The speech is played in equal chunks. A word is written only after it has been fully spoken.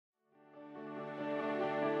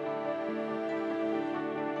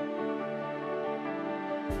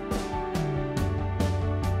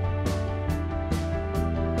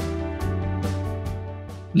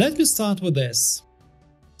Let me start with this.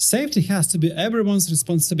 Safety has to be everyone's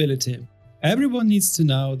responsibility. Everyone needs to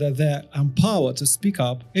know that they're empowered to speak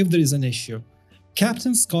up if there is an issue.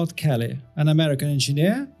 Captain Scott Kelly, an American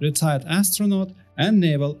engineer, retired astronaut, and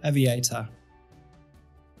naval aviator.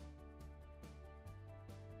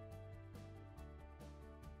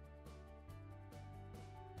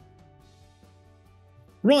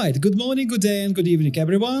 Right, good morning, good day, and good evening,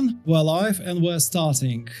 everyone. We're live and we're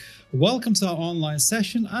starting. Welcome to our online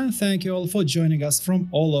session, and thank you all for joining us from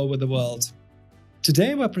all over the world.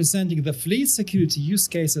 Today we're presenting the Fleet Security Use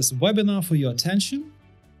Cases webinar for your attention.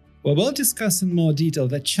 We will discuss in more detail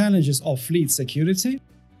the challenges of fleet security,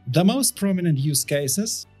 the most prominent use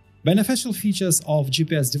cases, beneficial features of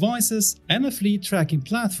GPS devices, and a fleet tracking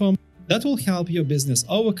platform that will help your business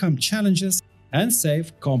overcome challenges and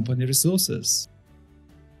save company resources.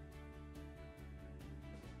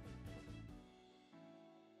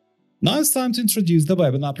 Now it's time to introduce the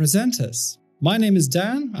webinar presenters. My name is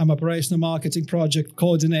Dan. I'm Operational Marketing Project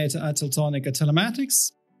Coordinator at Teltonika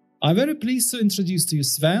Telematics. I'm very pleased to introduce to you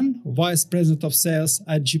Sven, Vice President of Sales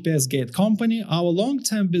at GpsGate Company, our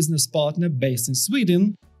long-term business partner based in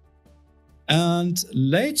Sweden. And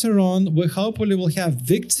later on, we hopefully will have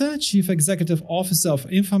Victor, Chief Executive Officer of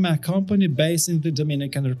Infomac Company based in the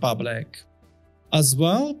Dominican Republic. As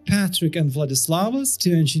well, Patrick and Vladislavas,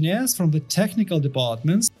 two engineers from the technical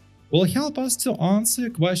departments, will help us to answer your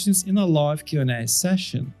questions in a live Q&A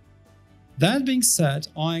session. That being said,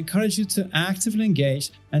 I encourage you to actively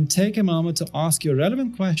engage and take a moment to ask your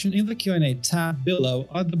relevant question in the Q&A tab below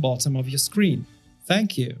at the bottom of your screen.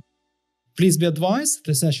 Thank you. Please be advised,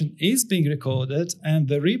 the session is being recorded and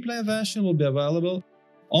the replay version will be available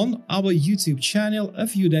on our YouTube channel a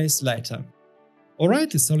few days later.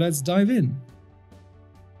 Alrighty, so let's dive in.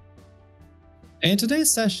 In today's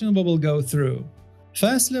session, we will go through.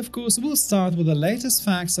 Firstly, of course, we'll start with the latest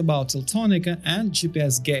facts about Teltonika and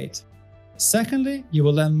GpsGate. Secondly, you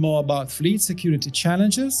will learn more about fleet security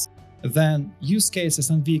challenges, then use cases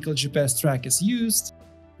and vehicle GPS trackers used,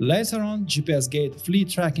 later on GpsGate fleet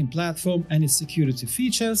tracking platform and its security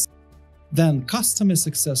features, then customer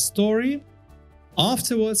success story,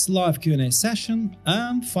 afterwards live Q&A session,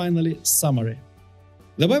 and finally summary.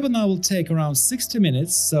 The webinar will take around 60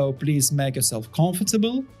 minutes, so please make yourself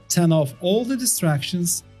comfortable, turn off all the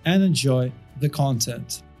distractions, and enjoy the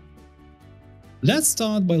content. Let's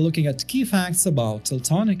start by looking at key facts about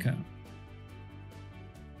Teltonika.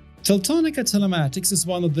 Teltonika Telematics is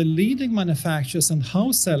one of the leading manufacturers and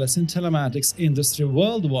wholesalers in telematics industry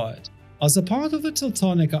worldwide. As a part of the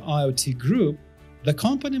Teltonika IoT group, the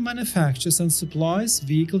company manufactures and supplies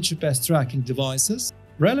vehicle GPS tracking devices,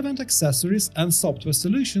 relevant accessories and software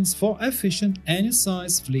solutions for efficient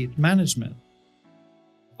any-size fleet management.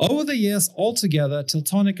 Over the years altogether,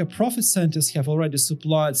 Teltonika profit centers have already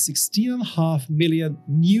supplied 16.5 million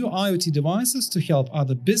new IoT devices to help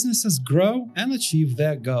other businesses grow and achieve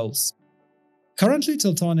their goals. Currently,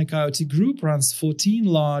 Teltonika IoT Group runs 14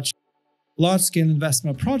 large-scale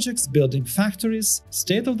investment projects building factories,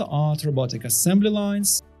 state-of-the-art robotic assembly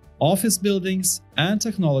lines, office buildings, and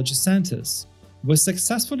technology centers. We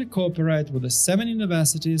successfully cooperate with the 7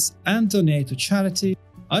 universities and donate to charity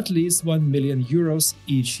at least 1 million euros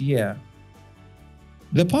each year.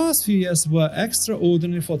 The past few years were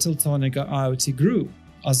extraordinary for Teltonika IoT Group,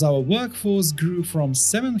 as our workforce grew from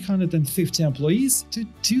 750 employees to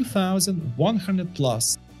 2,100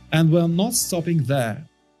 plus, and we're not stopping there.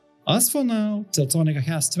 As for now, Teltonika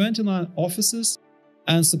has 29 offices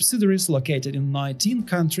and subsidiaries located in 19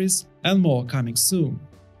 countries and more coming soon.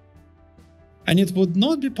 And it would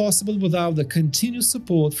not be possible without the continued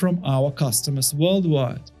support from our customers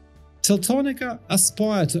worldwide. Teltonika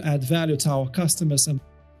aspires to add value to our customers and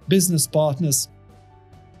business partners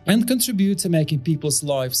and contribute to making people's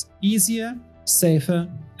lives easier, safer,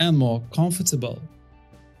 and more comfortable.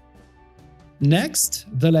 Next,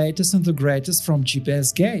 the latest and the greatest from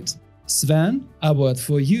GpsGate. Sven, a word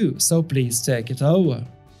for you, so please take it over.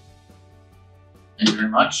 Thank you very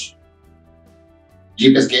much.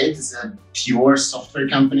 GpsGate is a pure software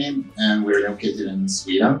company and we're located in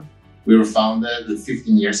Sweden. We were founded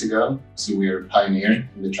 15 years ago, so we are a pioneer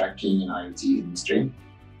in the tracking and IoT industry.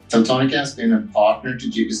 Teltonika has been a partner to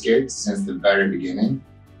GpsGate since the very beginning,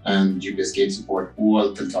 and GpsGate support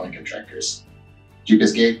all Teltonika trackers.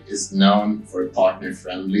 GpsGate is known for a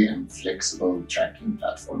partner-friendly and flexible tracking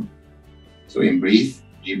platform. So in brief,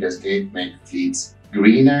 GpsGate makes fleets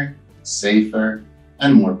greener, safer,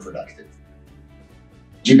 and more productive.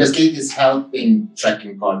 GpsGate is helping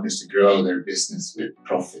tracking partners to grow their business with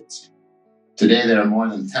profit. Today, there are more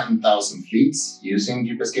than 10,000 fleets using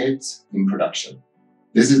GpsGate in production.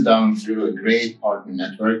 This is done through a great partner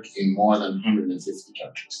network in more than 150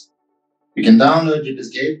 countries. You can download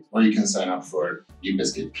GpsGate or you can sign up for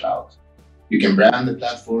GpsGate Cloud. You can brand the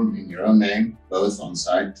platform in your own name, both on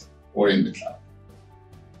site or in the cloud.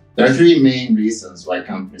 There are three main reasons why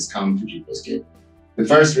companies come to GpsGate. The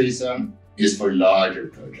first reason is for larger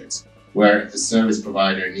projects, where a service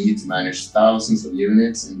provider needs to manage thousands of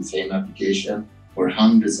units in the same application or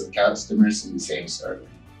hundreds of customers in the same server.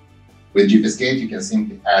 With GpsGate, you can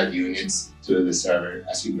simply add units to the server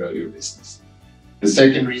as you grow your business. The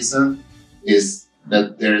second reason is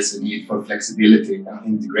that there is a need for flexibility and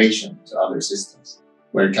integration to other systems,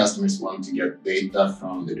 where customers want to get data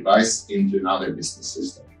from the device into another business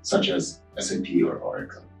system, such as SAP or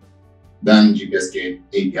Oracle. Then GpsGate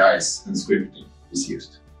APIs and scripting is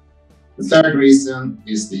used. The third reason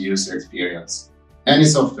is the user experience. Any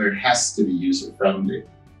software has to be user-friendly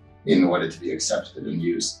in order to be accepted and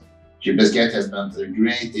used. GpsGate has spent a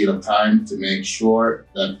great deal of time to make sure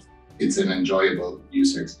that it's an enjoyable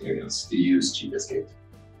user experience to use GpsGate.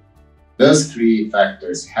 Those three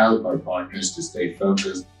factors help our partners to stay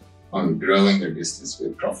focused on growing their business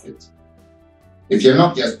with profit. If you have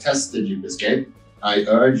not yet tested GpsGate, I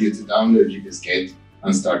urge you to download GpsGate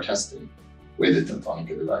and start testing with the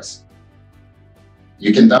Teltonika device.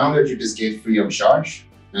 You can download GpsGate free of charge,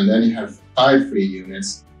 and then you have 5 free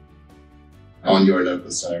units on your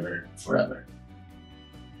local server forever.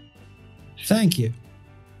 Thank you.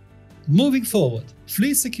 Moving forward,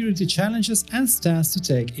 fleet security challenges and stats to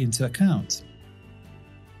take into account.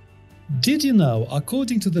 Did you know,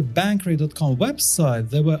 according to the Bankrate.com website,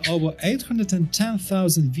 there were over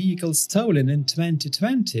 810,000 vehicles stolen in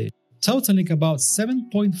 2020, totaling about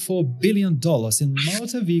 $7.4 billion in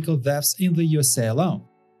motor vehicle thefts in the USA alone.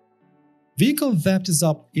 Vehicle theft is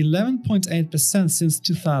up 11.8% since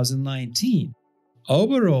 2019.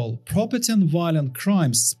 Overall, property and violent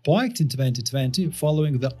crime spiked in 2020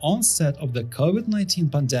 following the onset of the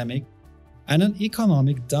COVID-19 pandemic and an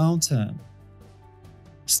economic downturn.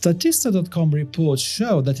 Statista.com reports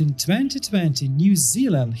show that in 2020, New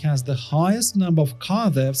Zealand has the highest number of car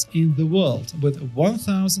thefts in the world, with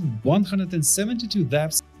 1,172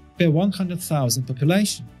 thefts per 100,000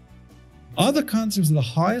 population. Other countries with the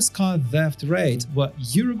highest car theft rate were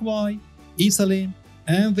Uruguay, Italy,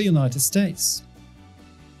 and the United States.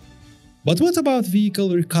 But what about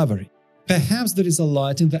vehicle recovery? Perhaps there is a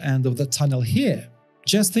light in the end of the tunnel here.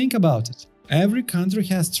 Just think about it. Every country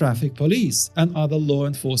has traffic police and other law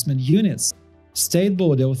enforcement units, state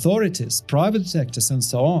border authorities, private detectives, and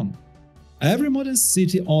so on. Every modern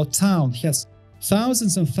city or town has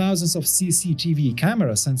thousands and thousands of CCTV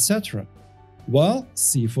cameras, etc. Well,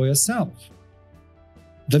 see for yourself.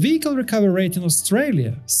 The vehicle recovery rate in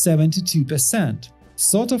Australia, 72%,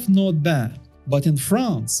 sort of not bad. But in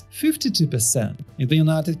France, 52%, in the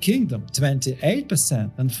United Kingdom,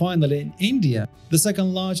 28%, and finally in India, the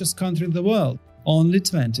second largest country in the world, only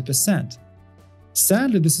 20%.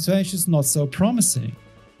 Sadly, the situation is not so promising.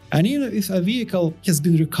 And even if a vehicle has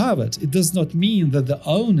been recovered, it does not mean that the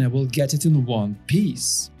owner will get it in one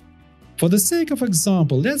piece. For the sake of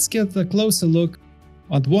example, let's get a closer look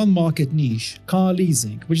at one market niche, car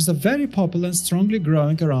leasing, which is a very popular and strongly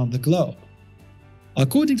growing around the globe.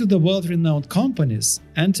 According to the world-renowned companies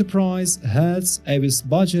Enterprise, Hertz, Avis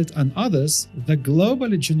Budget, and others, the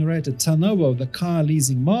globally generated turnover of the car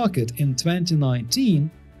leasing market in 2019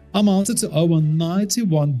 amounted to over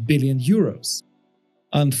 91 billion euros.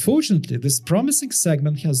 Unfortunately, this promising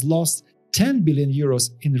segment has lost 10 billion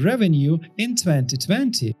euros in revenue in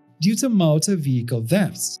 2020 due to motor vehicle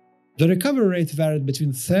thefts. The recovery rate varied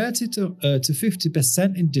between 30 to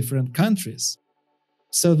 50% in different countries.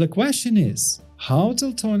 So the question is, how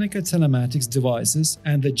Teltonika telematics devices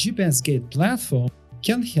and the GpsGate platform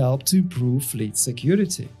can help to improve fleet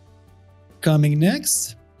security. Coming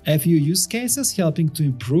next, a few use cases helping to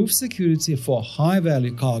improve security for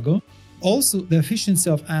high-value cargo, also the efficiency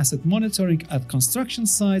of asset monitoring at construction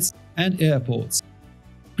sites and airports.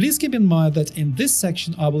 Please keep in mind that in this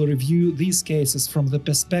section I will review these cases from the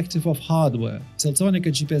perspective of hardware, Teltonika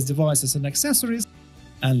GPS devices and accessories,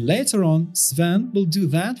 and later on, Sven will do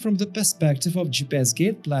that from the perspective of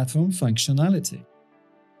GpsGate platform functionality.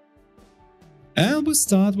 And we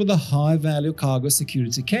start with a high-value cargo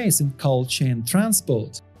security case in cold chain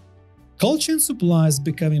transport. Cold chain supply is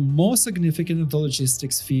becoming more significant in the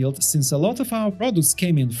logistics field since a lot of our products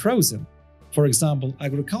came in frozen. For example,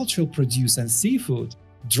 agricultural produce and seafood,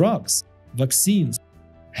 drugs, vaccines,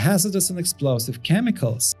 hazardous and explosive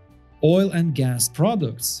chemicals, oil and gas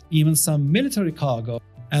products, even some military cargo,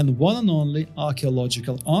 and one and only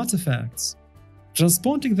archaeological artifacts.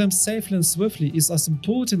 Transporting them safely and swiftly is as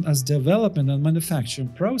important as development and manufacturing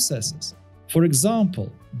processes. For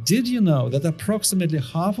example, did you know that approximately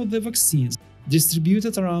half of the vaccines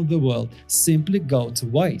distributed around the world simply go to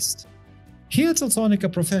waste? Here,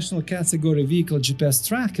 Teltonika Professional Category Vehicle GPS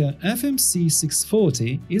Tracker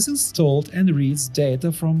FMC640 is installed and reads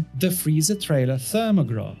data from the freezer trailer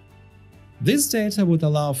thermograph. This data would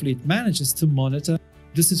allow fleet managers to monitor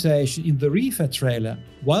the situation in the reefer trailer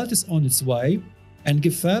while it is on its way and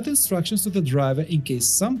give further instructions to the driver in case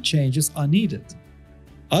some changes are needed.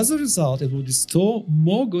 As a result, it would store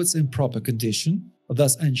more goods in proper condition,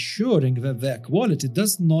 thus ensuring that their quality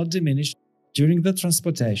does not diminish during the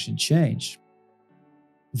transportation change.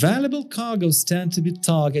 Valuable cargoes tend to be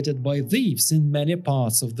targeted by thieves in many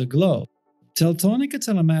parts of the globe. Teltonika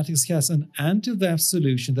Telematics has an anti-theft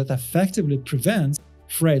solution that effectively prevents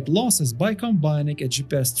freight losses by combining a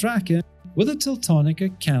GPS tracker with a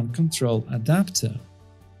Teltonika CAN control adapter.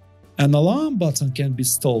 An alarm button can be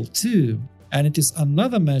installed too, and it is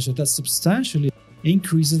another measure that substantially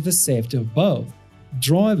increases the safety of both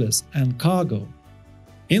drivers and cargo.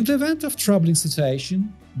 In the event of troubling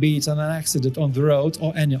situation, be it an accident on the road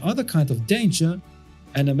or any other kind of danger,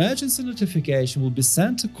 an emergency notification will be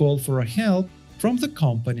sent to call for help from the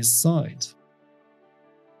company's side.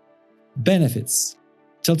 Benefits: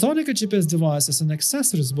 Teltonika GPS devices and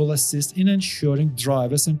accessories will assist in ensuring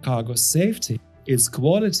drivers and cargo safety, its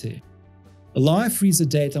quality, live freezer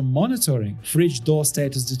data monitoring, fridge door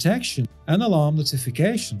status detection and alarm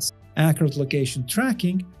notifications, accurate location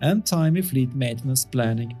tracking and timely fleet maintenance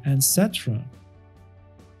planning, etc.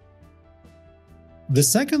 The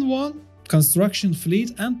second one, construction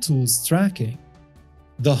fleet and tools tracking.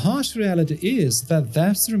 The harsh reality is that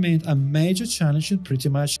thefts remain a major challenge in pretty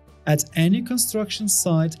much at any construction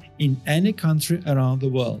site in any country around the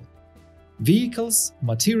world. Vehicles,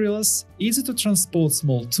 materials, easy to transport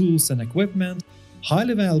small tools and equipment,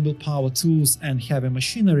 highly valuable power tools and heavy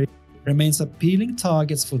machinery remains appealing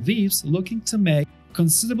targets for thieves looking to make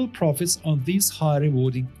considerable profits on these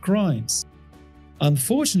high-rewarding crimes.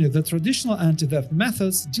 Unfortunately, the traditional anti-theft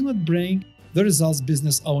methods do not bring the results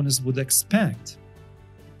business owners would expect.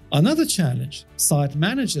 Another challenge: site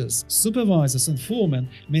managers, supervisors and foremen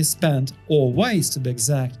may spend, or waste to be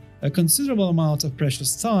exact, a considerable amount of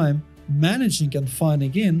precious time managing and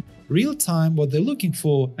finding in real time what they're looking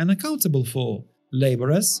for and accountable for: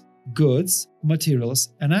 laborers, goods, materials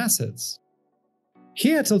and assets.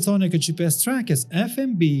 Here, Teltonika GPS trackers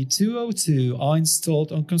FMB202 are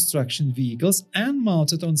installed on construction vehicles and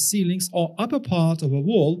mounted on ceilings or upper part of a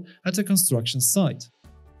wall at a construction site.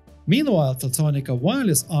 Meanwhile, Teltonika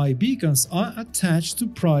wireless eye beacons are attached to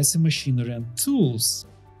pricey machinery and tools.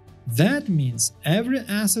 That means every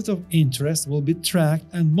asset of interest will be tracked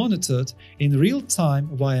and monitored in real time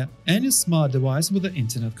via any smart device with an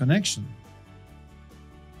internet connection.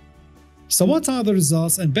 So what are the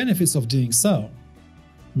results and benefits of doing so?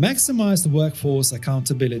 Maximized workforce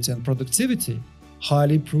accountability and productivity,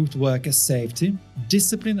 highly improved worker safety,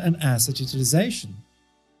 discipline and asset utilization.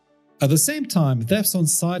 At the same time, thefts on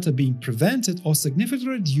site are being prevented or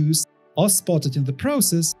significantly reduced or spotted in the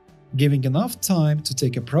process, giving enough time to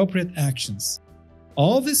take appropriate actions.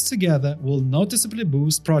 All this together will noticeably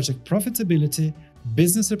boost project profitability,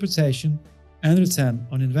 business reputation, and return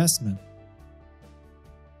on investment.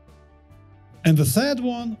 And the third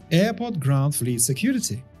one, airport ground fleet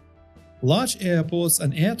security. Large airports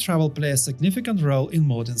and air travel play a significant role in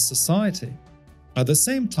modern society. At the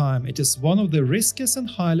same time, it is one of the riskiest and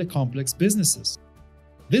highly complex businesses.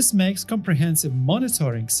 This makes comprehensive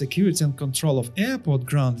monitoring, security and control of airport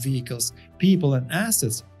ground vehicles, people and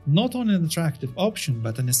assets not only an attractive option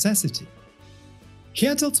but a necessity.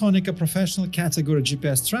 Here, Teltonika Professional Category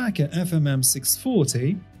GPS Tracker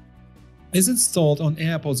FMM640 is installed on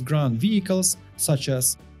airports' ground vehicles such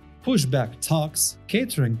as pushback tugs,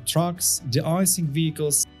 catering trucks, de-icing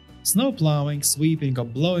vehicles, snow plowing, sweeping or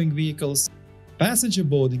blowing vehicles, passenger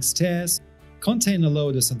boarding stairs, container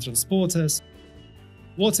loaders and transporters,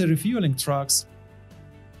 water refueling trucks,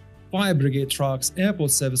 fire brigade trucks,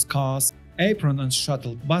 airport service cars, apron and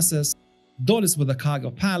shuttle buses, dollies with a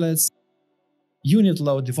cargo pallets, unit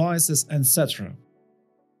load devices, etc.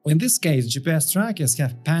 In this case, GPS trackers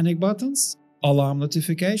have panic buttons, alarm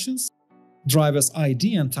notifications, driver's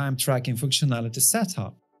ID and time tracking functionality set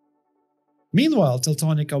up. Meanwhile,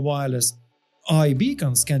 Teltonika wireless eye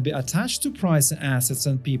beacons can be attached to pricey assets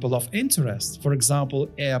and people of interest, for example,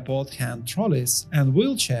 airport hand trolleys and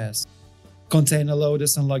wheelchairs, container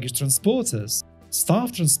loaders and luggage transporters,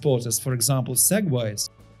 staff transporters, for example, segways,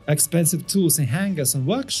 expensive tools in hangars and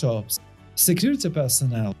workshops, security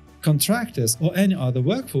personnel, contractors or any other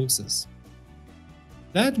workforces.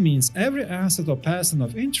 That means every asset or person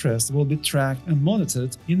of interest will be tracked and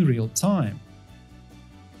monitored in real time.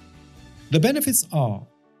 The benefits are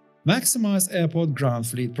maximized airport ground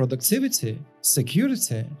fleet productivity,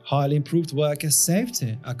 security, highly improved worker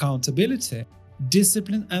safety, accountability,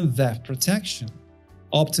 discipline and theft protection,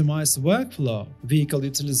 optimized workflow, vehicle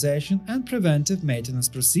utilization and preventive maintenance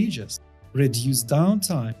procedures, reduced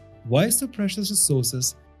downtime, waste of precious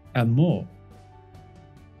resources, and more.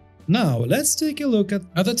 Now, let's take a look at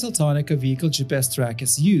other Teltonika vehicle GPS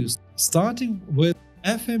trackers used, starting with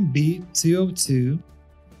FMB 202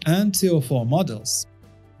 and 204 models.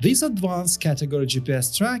 These advanced category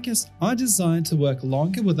GPS trackers are designed to work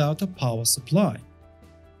longer without a power supply.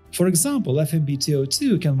 For example, FMB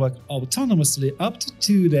 202 can work autonomously up to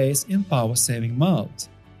 2 days in power-saving mode,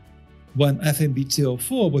 when FMB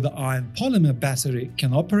 204 with the iron polymer battery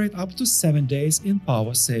can operate up to 7 days in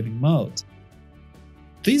power-saving mode.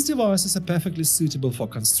 These devices are perfectly suitable for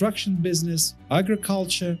construction business,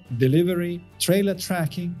 agriculture, delivery, trailer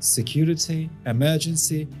tracking, security,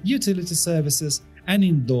 emergency, utility services, and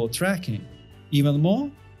indoor tracking. Even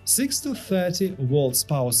more, 6 to 30 volts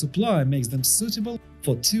power supply makes them suitable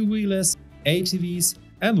for two-wheelers, ATVs,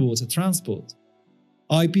 and water transport.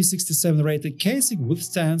 IP67 rated casing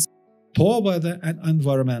withstands poor weather and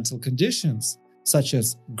environmental conditions, such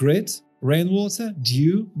as grit, rainwater,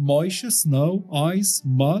 dew, moisture, snow, ice,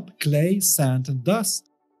 mud, clay, sand, and dust.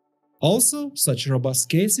 Also, such robust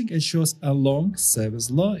casing ensures a long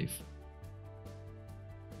service life.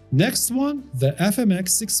 Next one, the FMX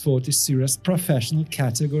 640 series professional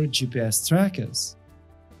category GPS trackers.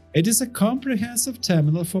 It is a comprehensive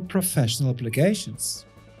terminal for professional applications.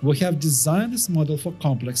 We have designed this model for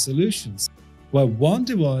complex solutions, where one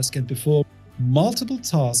device can perform multiple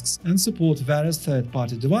tasks and support various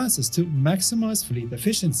third-party devices to maximize fleet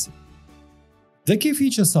efficiency. The key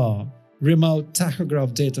features are remote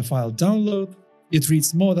tachograph data file download, it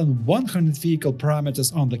reads more than 100 vehicle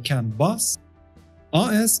parameters on the CAN bus,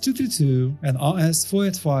 RS-232 and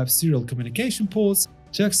RS-485 serial communication ports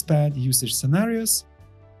to expand usage scenarios,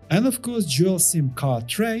 and of course dual SIM card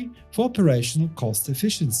tray for operational cost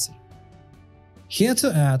efficiency. Here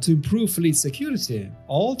to add to improve fleet security,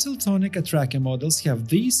 all Teltonika tracker models have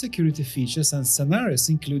these security features and scenarios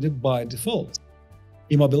included by default.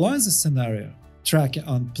 Immobilizer scenario, tracker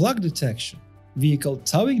unplug detection, vehicle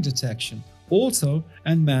towing detection, auto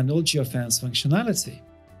and manual geofence functionality.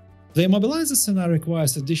 The immobilizer scenario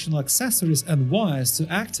requires additional accessories and wires to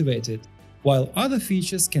activate it, while other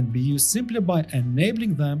features can be used simply by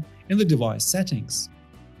enabling them in the device settings.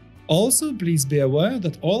 Also, please be aware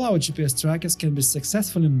that all our GPS trackers can be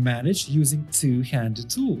successfully managed using two handy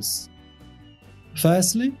tools.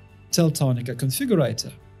 Firstly, Teltonika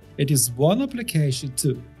Configurator. It is one application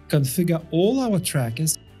to configure all our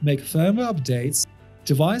trackers, make firmware updates,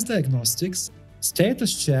 device diagnostics,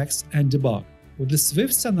 status checks, and debug, with the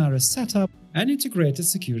Swift scenario setup and integrated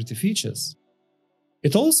security features.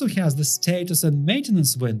 It also has the status and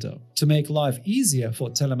maintenance window to make life easier for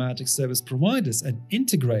telematics service providers and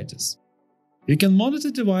integrators. You can monitor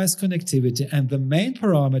device connectivity and the main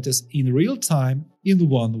parameters in real time in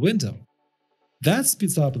one window. That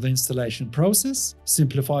speeds up the installation process,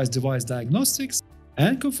 simplifies device diagnostics,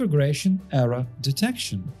 and configuration error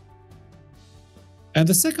detection. And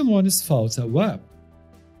the second one is Photo Web,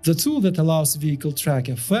 the tool that allows vehicle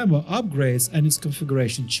tracker firmware upgrades and its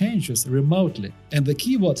configuration changes remotely, and the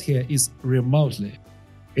keyword here is remotely.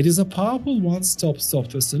 It is a powerful one-stop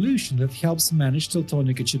software solution that helps manage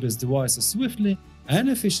Teltonika GPS devices swiftly and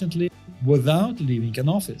efficiently without leaving an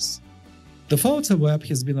office. The Photo Web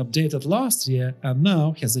has been updated last year and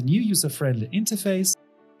now has a new user-friendly interface,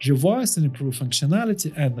 revised and improved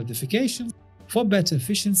functionality and notifications for better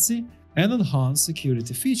efficiency and enhance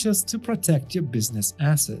security features to protect your business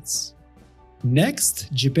assets.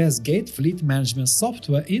 Next, GpsGate Fleet Management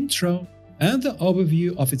Software intro and the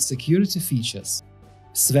overview of its security features.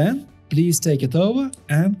 Sven, please take it over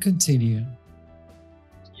and continue.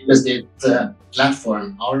 GpsGate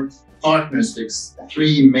platform, our partners fix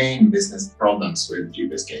three main business problems with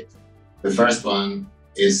GpsGate. The first one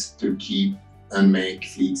is to keep and make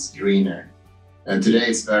fleets greener. And today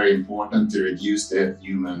it's very important to reduce the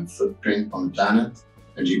human footprint on the planet,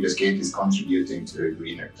 and GpsGate is contributing to a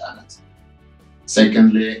greener planet.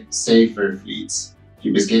 Secondly, safer fleets.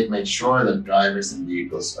 GpsGate makes sure that drivers and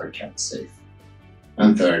vehicles are kept safe.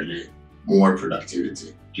 And thirdly, more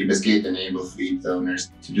productivity. GpsGate enables fleet owners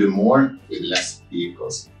to do more with less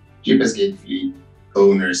vehicles. GpsGate fleet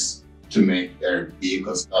owners to make their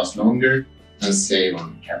vehicles last longer and save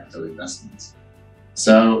on capital investments.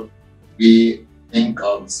 So we think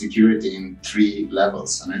of security in 3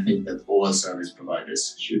 levels, and I think that all service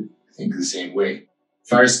providers should think the same way.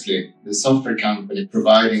 Firstly, the software company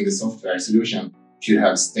providing the software solution should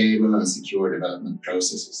have stable and secure development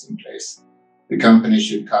processes in place. The company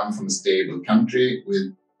should come from a stable country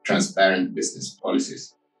with transparent business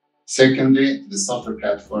policies. Secondly, the software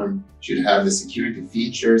platform should have the security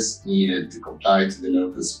features needed to comply to the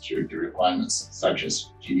local security requirements, such as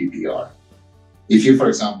GDPR. If you, for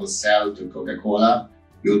example, sell to Coca-Cola,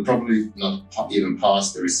 you'll probably not even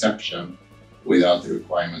pass the reception without the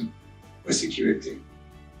requirement for security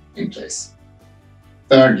in place.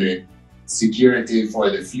 Thirdly, security for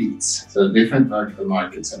the fleets. So different vertical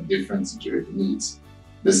markets have different security needs.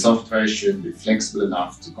 The software should be flexible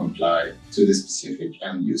enough to comply to the specific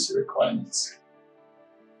end user requirements.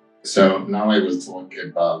 So now I will talk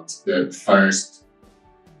about the first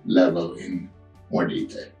level in more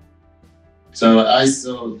detail. So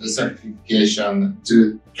ISO certification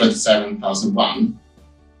 27001,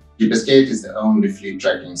 GpsGate is the only fleet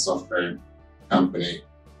tracking software company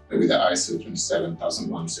with the ISO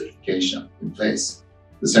 27001 certification in place.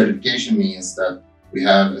 The certification means that we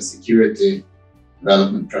have a security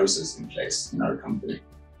development process in place in our company.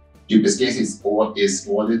 GpsGate is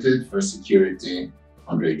audited for security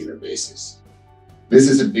on a regular basis. This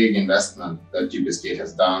is a big investment that GpsGate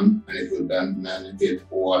has done, and it will benefit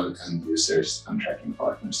all end users and tracking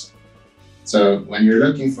partners. So when you're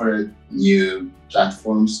looking for new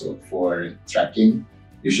platforms for tracking,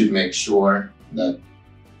 you should make sure that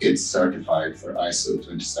it's certified for ISO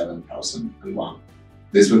 27001.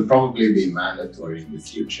 This will probably be mandatory in the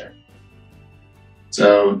future.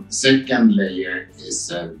 So the second layer is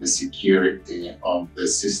the security of the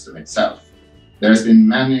system itself. There's been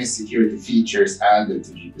many security features added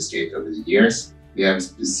to GpsGate over the years. They have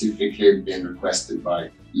specifically been requested by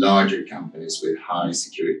larger companies with high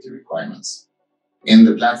security requirements. In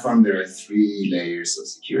the platform, there are 3 layers of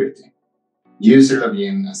security. User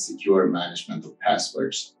login and secure management of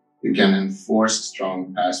passwords. You can enforce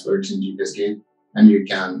strong passwords in GpsGate, and you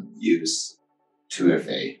can use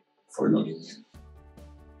 2FA for logging in.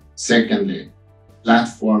 Secondly,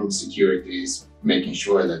 platform security is making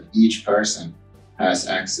sure that each person has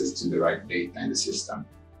access to the right data in the system.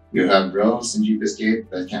 You have roles in GpsGate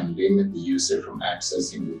that can limit the user from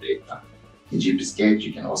accessing the data. In GpsGate,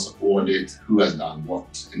 you can also audit who has done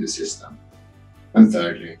what in the system. And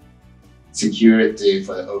thirdly, security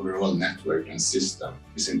for the overall network and system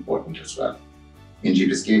is important as well. In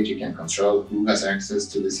GpsGate, you can control who has access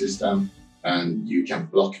to the system, and you can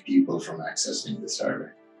block people from accessing the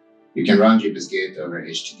server. You can run GpsGate over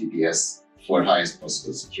HTTPS for highest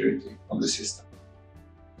possible security of the system.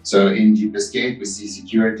 So in GpsGate, we see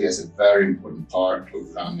security as a very important part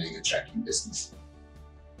of running a tracking business.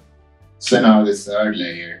 So now the third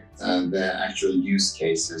layer, the actual use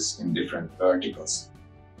cases in different verticals.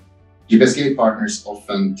 GpsGate partners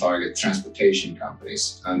often target transportation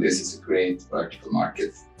companies, and this is a great vertical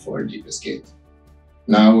market for GpsGate.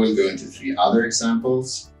 Now we'll go into 3 other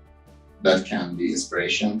examples that can be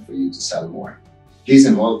inspiration for you to sell more. Please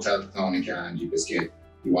involve Teltonika and GpsGate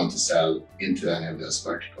if you want to sell into any of those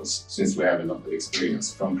verticals, since we have a lot of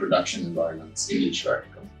experience from production environments in each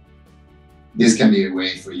vertical. This can be a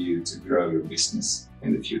way for you to grow your business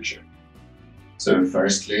in the future. So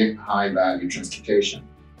firstly, high-value transportation.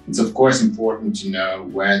 It's of course important to know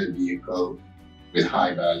where the vehicle with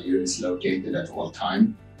high value is located at all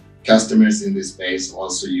time. Customers in this space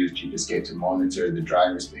also use GpsGate to monitor the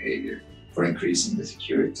driver's behavior for increasing the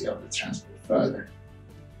security of the transport further.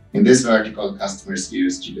 In this vertical, customers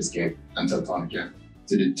use GpsGate and Teltonika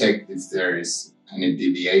to detect if there is any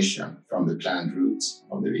deviation from the planned route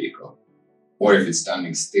of the vehicle, or if it's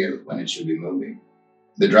standing still when it should be moving.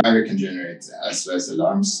 The driver can generate SOS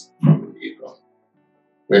alarms from the vehicle.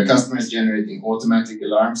 We have customers generating automatic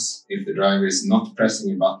alarms if the driver is not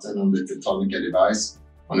pressing a button on the Teltonika device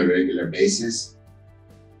on a regular basis.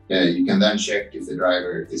 You can then check if the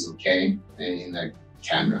driver is okay in a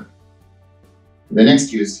camera. The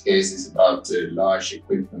next use case is about large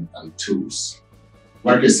equipment and tools.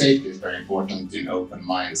 Worker safety is very important in open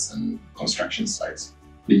mines and construction sites.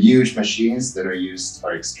 The huge machines that are used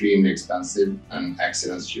are extremely expensive, and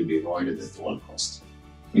accidents should be avoided at all costs.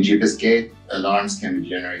 In GpsGate, alarms can be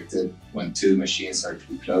generated when 2 machines are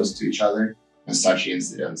too close to each other, and such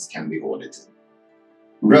incidents can be audited.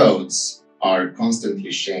 Roads are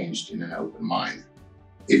constantly changed in an open mine.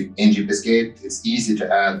 In GpsGate, it's easy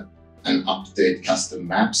to add and update custom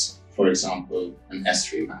maps, for example, an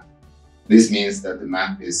S3 map. This means that the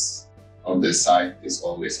map of the site is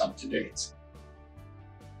always up to date.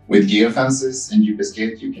 With geofences in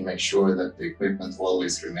GpsGate, you can make sure that the equipment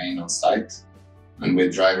always remain on site. And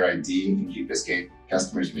with driver ID in GpsGate,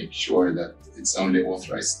 customers make sure that it's only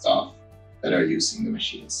authorized staff that are using the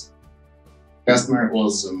machines. Customers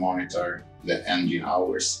also monitor the engine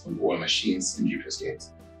hours of all machines in GpsGate.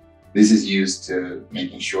 This is used to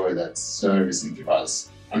making sure that service intervals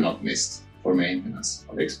are not missed for maintenance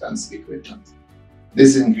of expensive equipment.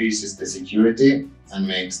 This increases the security and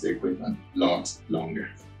makes the equipment last longer.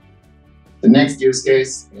 The next use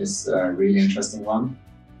case is a really interesting one.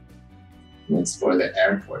 It's for the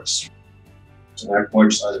airports. So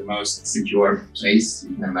airports are the most secure place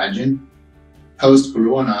you can imagine.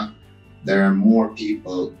 Post-Corona, there are more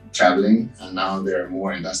people traveling, and now there are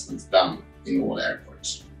more investments done in all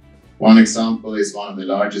airports. One example is one of the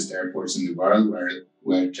largest airports in the world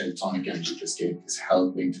where Teltonika GpsGate is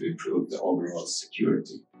helping to improve the overall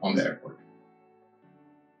security on the airport.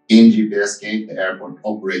 In GpsGate, the airport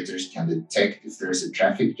operators can detect if there's a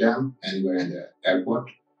traffic jam anywhere in the airport.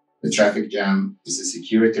 The traffic jam is a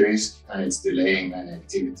security risk and it's delaying many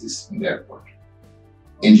activities in the airport.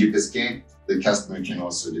 In GpsGate, the customer can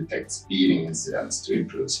also detect speeding incidents to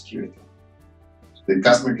improve security. The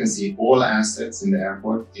customer can see all assets in the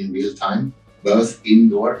airport in real time, both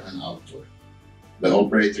indoor and outdoor. The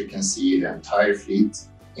operator can see the entire fleet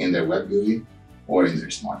in their web GUI or in their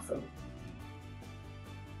smartphone.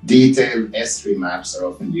 Detailed S3 maps are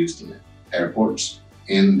often used in airports.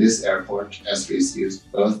 In this airport, S3 is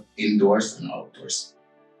used both indoors and outdoors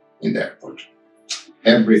in the airport.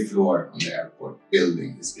 Every floor on the airport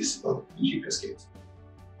building is visible in GpsGate.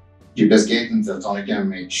 GpsGate and Teltonika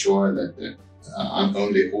make sure that the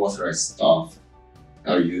only authorized staff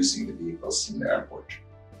are using the vehicles in the airport.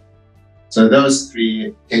 So those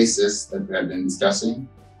three cases that we have been discussing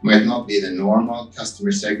might not be the normal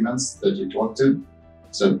customer segments that you talk to.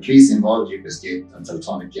 So please involve GpsGate and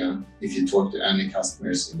Teltonika if you talk to any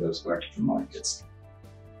customers in those vertical markets.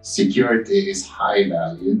 Security is high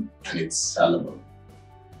value and it's sellable.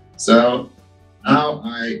 So now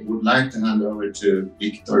I would like to hand over to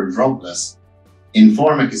Victor Robles.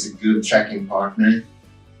 Informec is a good tracking partner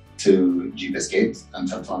to GpsGate and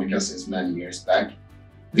Teltonika since many years back.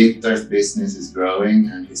 Victor's business is growing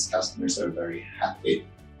and his customers are very happy.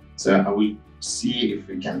 So I will see if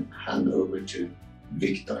we can hand over to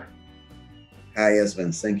Victor. Hi,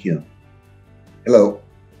 Esben. Thank you. Hello.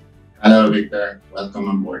 Hello, Victor. Welcome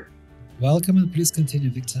on board. Welcome, and please continue,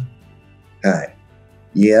 Victor. Hi.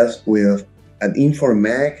 Yes, at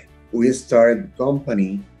Informec, we started the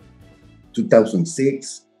company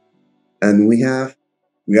 2006, and we are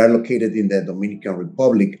located in the Dominican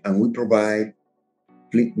Republic, and we provide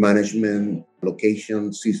fleet management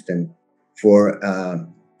location system for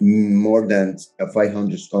more than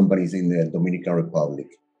 500 companies in the Dominican Republic.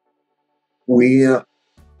 We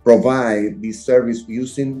provide this service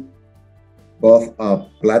using both a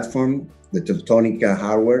platform, the Teltonika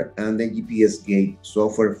hardware, and the GpsGate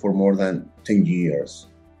software for more than 10 years.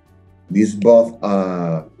 These both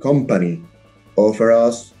company offer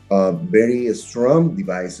us very strong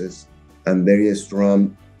devices and very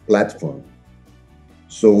strong platform.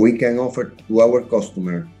 So we can offer to our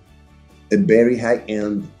customer a very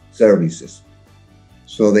high-end services.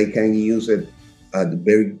 So they can use it at a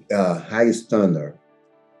very high standard.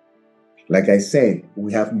 Like I said,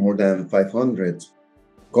 we have more than 500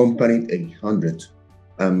 companies, 800,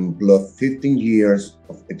 and plus 15 years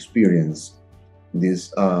of experience.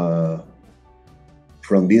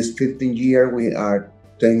 From this 15 years, we are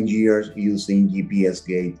 10 years using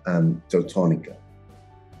GpsGate and Teltonika.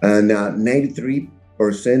 And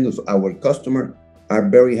 93% of our customers are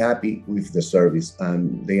very happy with the service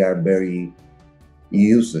and they are very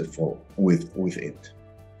useful with it.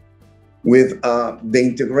 With the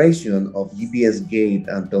integration of GpsGate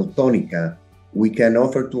and Teltonika, we can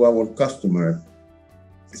offer to our customer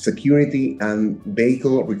security and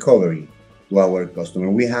vehicle recovery to our customer.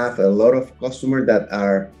 We have a lot of customers that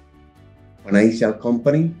are financial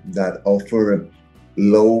company that offer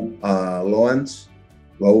low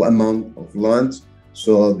amount of loans,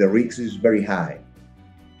 so the risk is very high.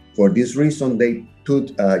 For this reason, they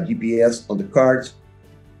put GPS on the cards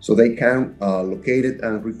so they can locate it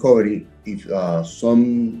and recover it if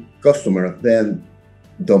some customer then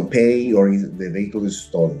don't pay or the vehicle is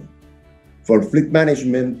stolen. For fleet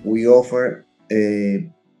management, we offer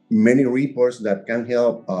many reports that can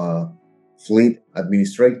help fleet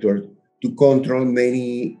administrators to control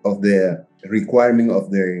many of the requirements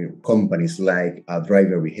of their companies, like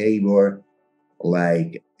driver behavior,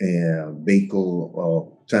 like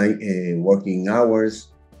vehicle time, working hours,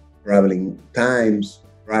 traveling times,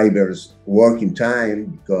 drivers' working time,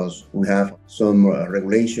 because we have some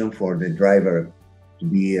regulation for the driver to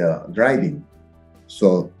be driving.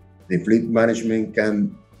 So the fleet management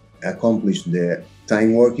can accomplish the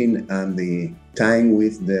time working and the time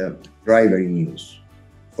with the driver in use.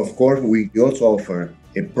 Of course, we also offer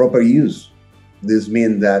a proper use. This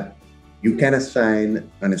means that you can assign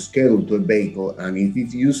a schedule to a vehicle, and if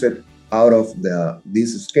it's used out of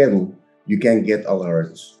this schedule, you can get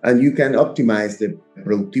alerts. And you can optimize the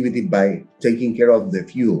productivity by taking care of the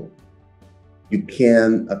fuel. You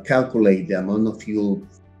can calculate the amount of fuel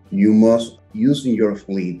you must use in your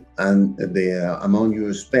fleet and the amount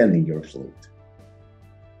you spend in your fleet.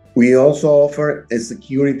 We also offer a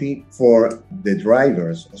security for the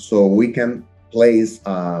drivers, so we can place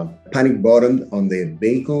a panic button on the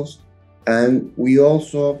vehicles, and we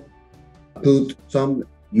also put some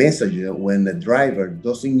message when the driver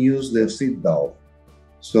doesn't use the seatbelt.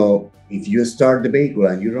 So if you start the vehicle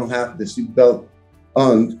and you don't have the seatbelt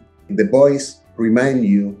on, the voice remind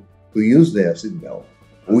you to use the seatbelt.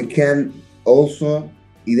 We can also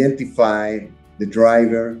identify the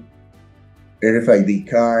driver, RFID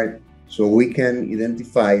card, so we can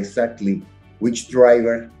identify exactly which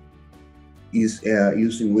driver is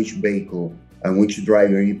using which vehicle and which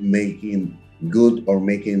driver is making good or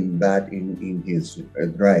making bad in his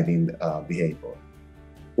driving behavior.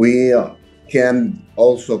 We can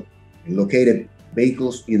also locate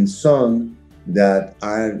vehicles in zone that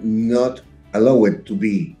are not allowed to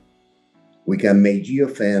be. We can make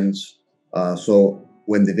geofence, so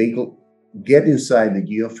when the vehicle get inside the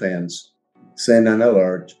geofence, send an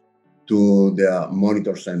alert to the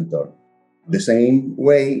monitor center. The same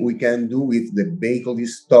way we can do with the vehicle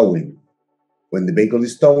is towing. When the vehicle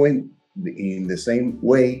is towing, in the same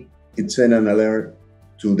way, it sends an alert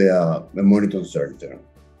to the monitor center.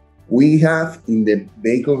 We have in the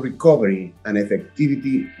vehicle recovery an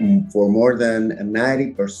effectivity for more than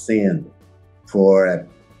 90%. For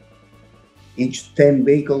each 10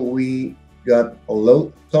 vehicle we got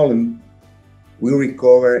stolen, we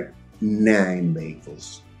recover 9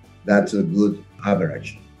 vehicles. That's a good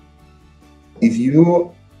average. If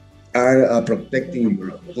you are protecting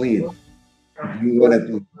your fleet, you wanted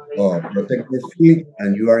to protect the fleet,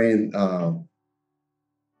 and you are in,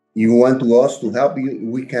 you want us to help you,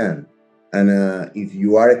 we can. And if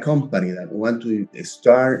you are a company that want to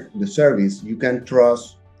start the service, you can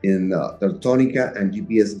trust in Teltonika and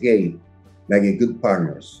GpsGate like a good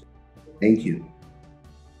partners. Thank you.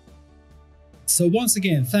 So once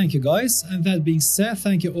again, thank you guys. And that being said,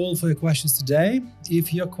 thank you all for your questions today.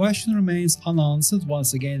 If your question remains unanswered,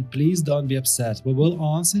 once again, please don't be upset. We will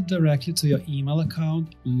answer it directly to your email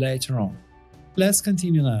account later on. Let's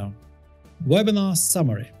continue now. Webinar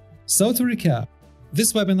summary. So to recap,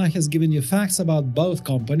 this webinar has given you facts about both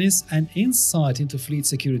companies and insight into fleet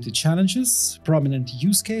security challenges, prominent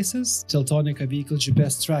use cases, Teltonika vehicle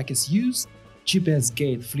GPS trackers use,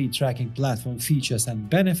 GpsGate fleet tracking platform features and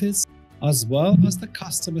benefits, as well as the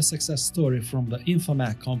customer success story from the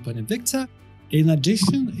Informac company Victor. In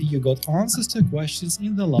addition, you got answers to questions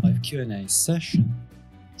in the live Q&A session.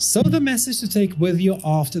 So the message to take with you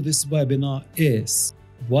after this webinar is,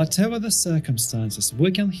 whatever the circumstances,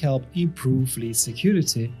 we can help improve fleet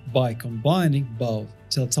security by combining both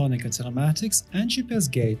Teltonika Telematics and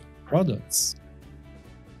GpsGate products.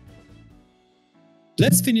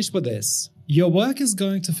 Let's finish with this. Your work is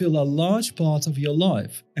going to fill a large part of your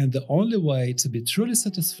life, and the only way to be truly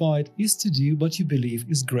satisfied is to do what you believe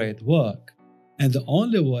is great work. And the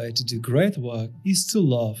only way to do great work is to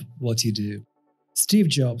love what you do. Steve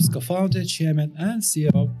Jobs, co-founder, chairman, and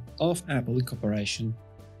CEO of Apple Incorporation.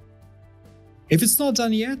 If it's not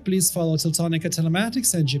done yet, please follow Teltonika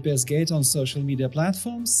Telematics and GpsGate on social media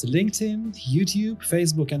platforms, LinkedIn, YouTube,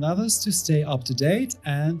 Facebook, and others to stay up to date,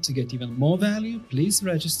 and to get even more value, please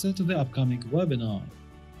register to the upcoming webinar.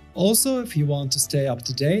 Also, if you want to stay up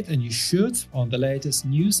to date, and you should, on the latest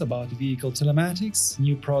news about vehicle telematics,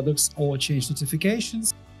 new products or change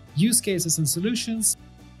notifications, use cases and solutions,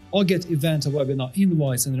 or get event or webinar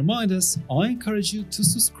invites and reminders, I encourage you to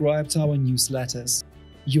subscribe to our newsletters.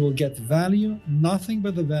 You will get value, nothing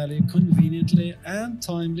but the value, conveniently and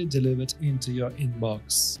timely delivered into your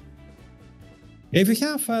inbox. If you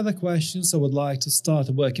have further questions or would like to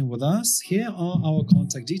start working with us, here are our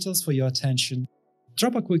contact details for your attention.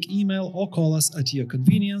 Drop a quick email or call us at your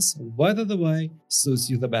convenience, whether the way suits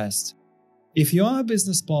you the best. If you are a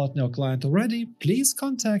business partner or client already, please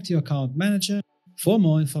contact your account manager for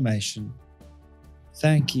more information.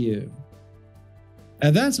 Thank you.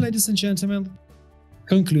 And that, ladies and gentlemen,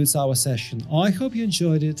 concludes our session. I hope you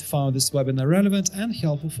enjoyed it, found this webinar relevant and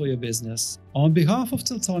helpful for your business. On behalf of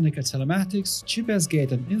Teltonika Telematics,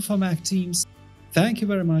 GpsGate and Informac teams, thank you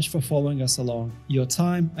very much for following us along, your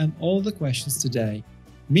time and all the questions today.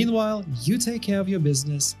 Meanwhile, you take care of your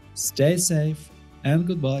business, stay safe, and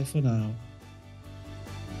goodbye for now.